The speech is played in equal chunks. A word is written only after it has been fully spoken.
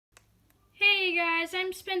Hey guys,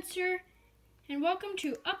 I'm Spencer, and welcome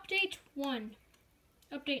to Update 1.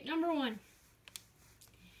 Update number 1.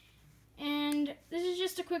 And this is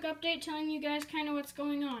just a quick update telling you guys kind of what's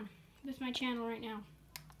going on with my channel right now.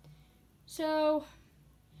 So,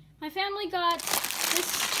 my family got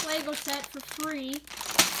this Lego set for free.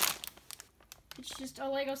 It's just a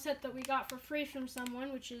Lego set that we got for free from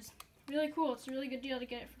someone, which is really cool. It's a really good deal to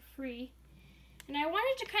get it for free. And I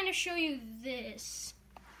wanted to kind of show you this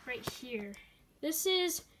right here. This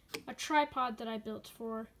is a tripod that I built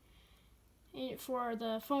for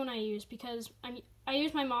the phone I use, because I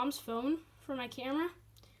use my mom's phone for my camera.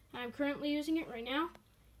 I'm currently using it right now.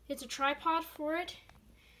 It's a tripod for it,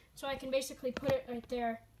 so I can basically put it right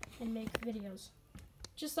there and make videos.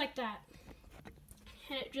 Just like that.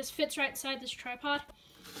 And it just fits right inside this tripod.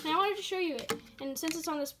 And I wanted to show you it. And since it's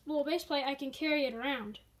on this little base plate, I can carry it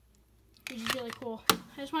around, which is really cool.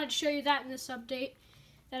 I just wanted to show you that in this update,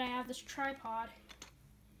 that I have this tripod.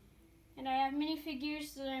 And I have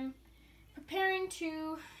minifigures that I'm preparing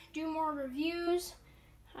to do more reviews.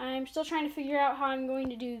 I'm still trying to figure out how I'm going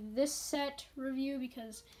to do this set review,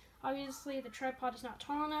 because obviously the tripod is not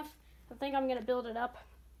tall enough. I think I'm going to build it up.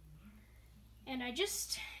 And I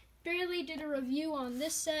just barely did a review on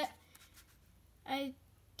this set. I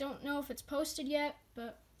don't know if it's posted yet,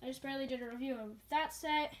 but I just barely did a review of that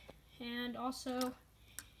set. And also,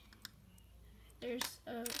 there's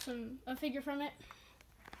a figure from it.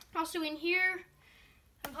 Also in here,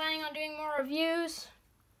 I'm planning on doing more reviews.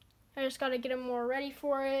 I just got to get them more ready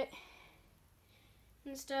for it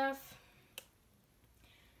and stuff.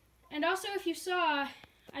 And also, if you saw,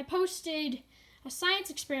 I posted a science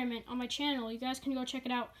experiment on my channel. You guys can go check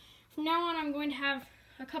it out. From now on, I'm going to have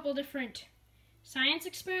a couple different science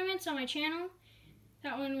experiments on my channel.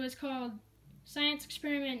 That one was called Science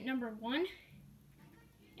Experiment number 1.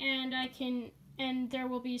 And there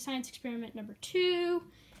will be Science Experiment number 2,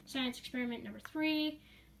 Science Experiment number 3.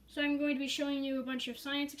 So I'm going to be showing you a bunch of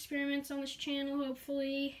science experiments on this channel,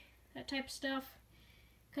 hopefully, that type of stuff.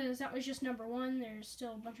 Because that was just number 1. There's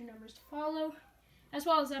still a bunch of numbers to follow, as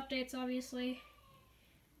well as updates, obviously.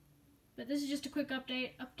 But this is just a quick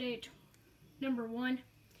update, update number 1.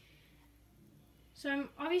 So I'm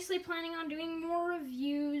obviously planning on doing more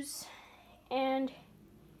reviews, and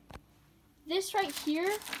this right here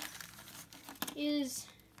is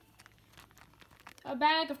a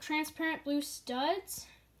bag of transparent blue studs.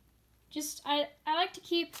 I like to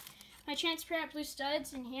keep my transparent blue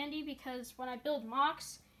studs in handy, because when I build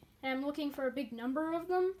mocks and I'm looking for a big number of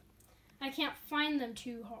them, I can't find them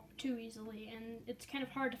too easily, and it's kind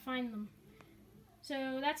of hard to find them.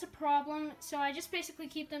 So that's a problem. So I just basically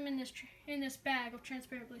keep them in this bag of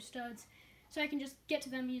transparent blue studs, so I can just get to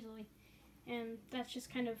them easily. And that's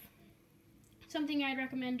just kind of something I'd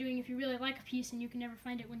recommend doing if you really like a piece and you can never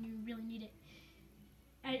find it when you really need it.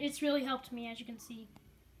 It's really helped me, as you can see.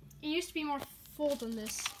 It used to be more full than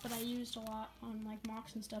this, but I used a lot on like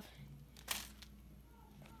mocks and stuff.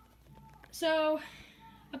 So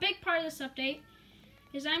a big part of this update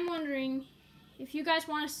is I'm wondering if you guys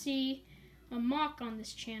want to see a mock on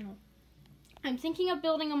this channel. I'm thinking of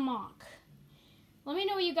building a mock. Let me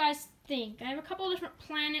know what you guys think. I have a couple of different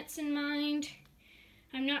planets in mind.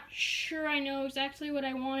 I'm not sure I know exactly what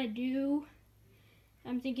I want to do.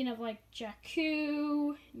 I'm thinking of like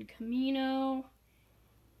Jakku and Camino,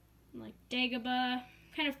 and like Dagobah,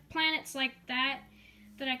 kind of planets like that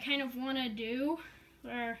I kind of want to do,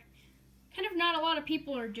 or kind of not a lot of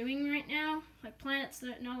people are doing right now, like planets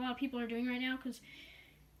that not a lot of people are doing right now,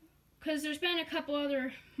 because there's been a couple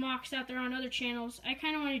other mocks out there on other channels. I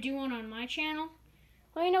kind of want to do one on my channel.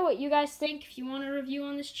 Let me know what you guys think, if you want a review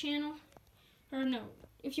on this channel, or no,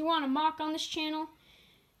 if you want a mock on this channel,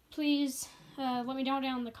 please let me know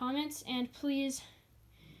down in the comments, and please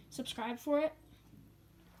subscribe for it.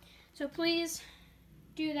 So please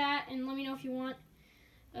do that, and let me know if you want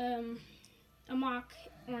a mock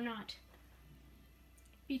or not,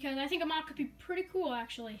 because I think a mock could be pretty cool,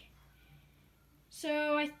 actually.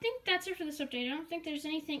 So I think that's it for this update. I don't think there's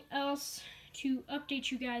anything else to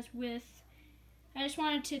update you guys with. I just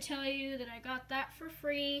wanted to tell you that I got that for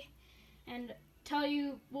free, and tell you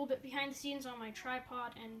a little bit behind the scenes on my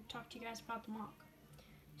tripod, and talk to you guys about the mock.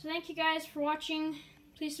 So thank you guys for watching.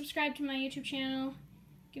 Please subscribe to my YouTube channel.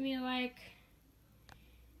 Give me a like.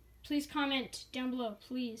 Please comment down below,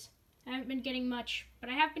 please. I haven't been getting much, but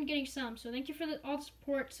I have been getting some, so thank you for all the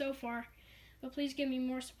support so far. But please give me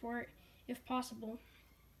more support if possible.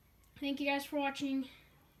 Thank you guys for watching.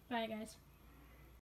 Bye, guys.